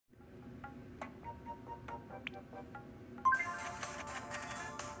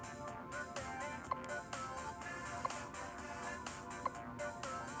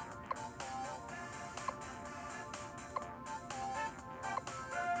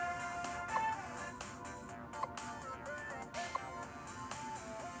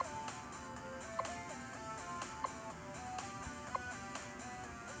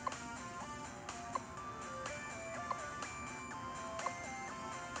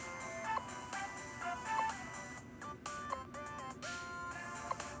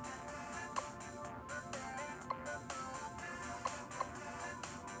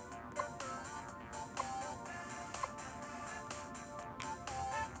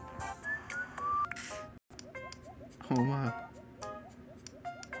Oh wow.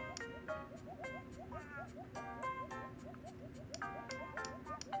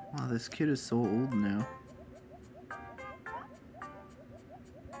 Wow, this kid is so old now.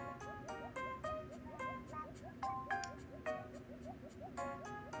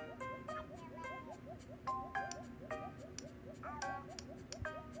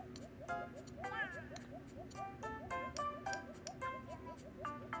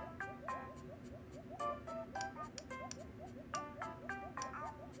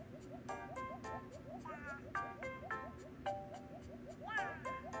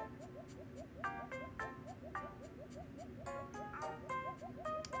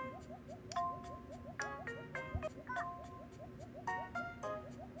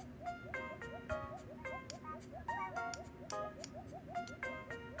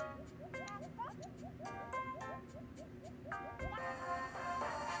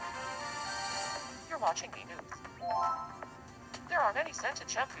 Watching the news. There are many scented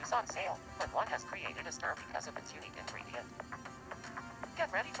shampoos on sale, but one has created a stir because of its unique ingredient.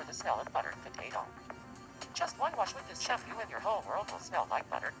 Get ready for the smell of buttered potato. Just one wash with this shampoo and your whole world will smell like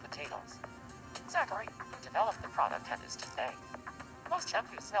buttered potatoes. Zachary, who developed the product, had this to say. Most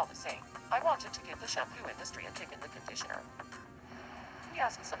shampoos smell the same. I wanted to give the shampoo industry a kick in the conditioner. We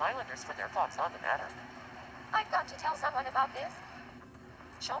asked some islanders for their thoughts on the matter. I've got to tell someone about this.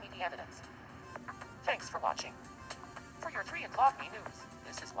 Show me the evidence. Thanks for watching. For your 3 o'clock me news,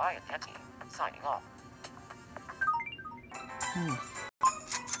 this is Wyatt Petty, signing off.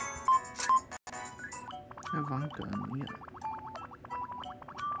 Ivanka and Leah.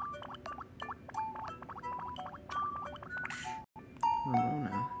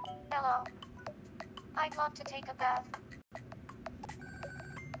 Ramona. Hello. I'd love to take a bath.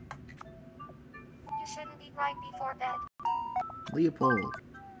 You shouldn't eat right before bed. Leopold.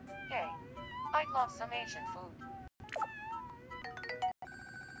 Hey, I'd love some Asian food.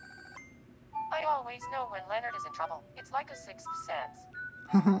 I always know when Leonard is in trouble. It's like a sixth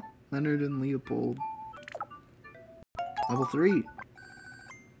sense. Leonard and Leopold. Level 3.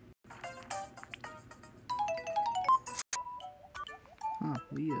 Huh,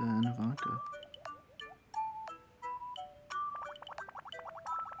 Leah and Ivanka.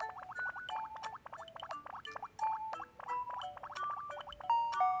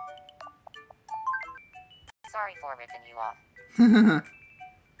 Sorry for ripping you off.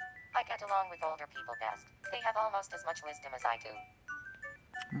 I get along with older people best. They have almost as much wisdom as I do.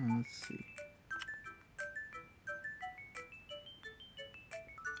 Let's see.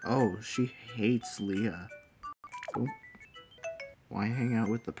 Oh, she hates Leah. Oh. Why hang out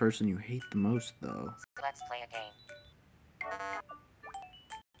with the person you hate the most, though? Let's play a game.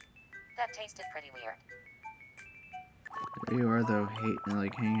 That tasted pretty weird. There you are, though,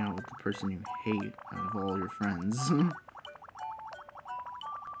 hanging out with the person you hate out of all your friends.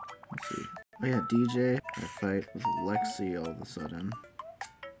 Let's see. Oh yeah, DJ. I fight with Lexi all of a sudden.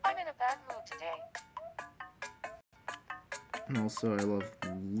 I'm in a bad mood today. And also, I love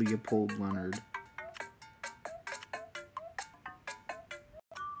Leopold Leonard.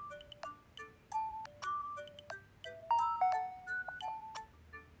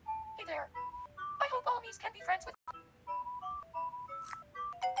 Hey there. I hope all me's can be friends with.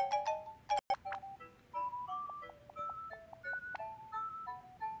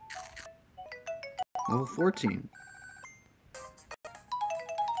 Level 14.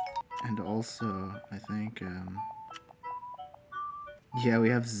 And also, I think, yeah, we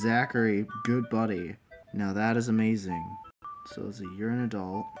have Zachary, good buddy. Now that is amazing. So let's see, you're an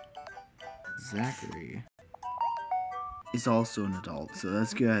adult. Zachary is also an adult, so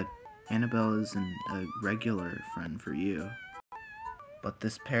that's good. Annabelle is a regular friend for you. But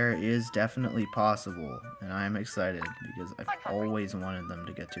this pair is definitely possible, and I'm excited because I've always wanted them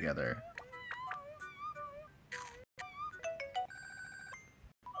to get together.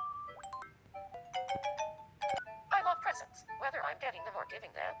 I love presents, whether I'm getting them or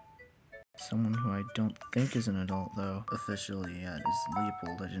giving them. Someone who I don't think is an adult, though, officially yet, is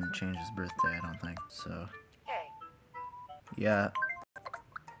Leopold. I didn't change his birthday, I don't think, so... Hey. Yeah.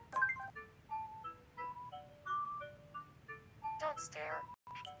 Don't stare.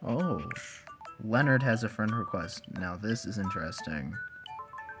 Oh. Leonard has a friend request. Now this is interesting.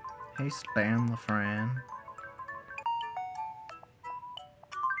 Hey, Stan LaFran.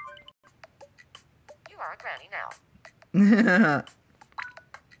 You are a granny now. I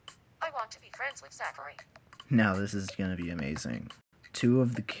want to be friends with Zachary. Now this is gonna be amazing. Two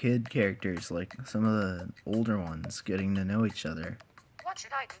of the kid characters, like some of the older ones, getting to know each other. What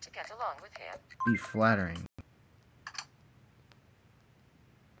should I do to get along with him? Be flattering.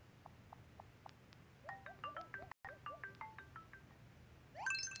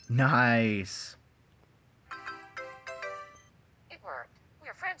 Nice. It worked.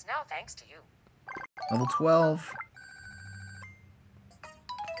 We're friends now thanks to you. Level 12.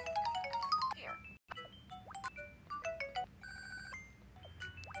 Here.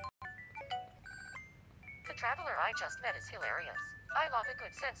 The traveler I just met is hilarious. I love a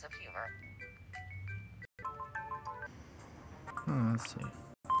good sense of humor. Oh, let's see.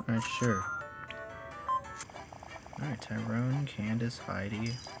 Alright, sure. Alright, Tyrone, Candace,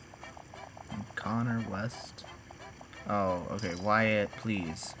 Heidi, and Connor, West. Oh, okay, Wyatt,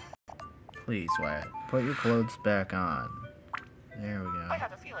 please. Please, Wyatt. Put your clothes back on. There we go. I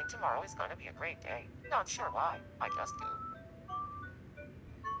have a feeling tomorrow is gonna be a great day. Not sure why. I just do.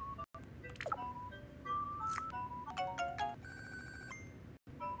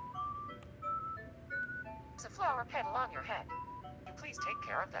 There's a flower petal on your head. You please take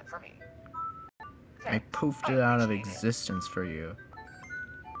care of that for me. I Thanks. poofed I it out of appreciate it. existence for you.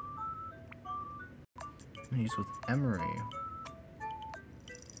 He's with Emery.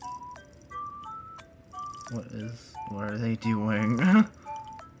 What are they doing?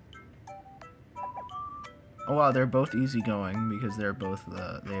 Oh wow, they're both easygoing because they both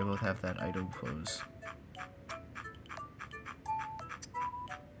have that idle pose.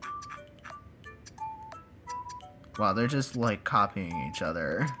 Wow, they're just like copying each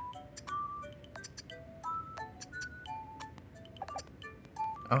other.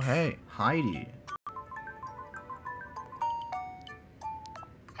 Oh hey, Heidi.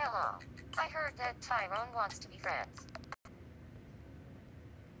 Hello. I heard that Tyrone wants to be friends.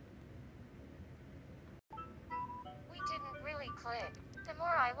 We didn't really click. The more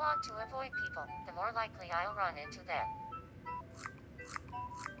I want to avoid people, the more likely I'll run into them.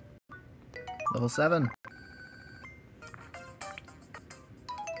 Level 7.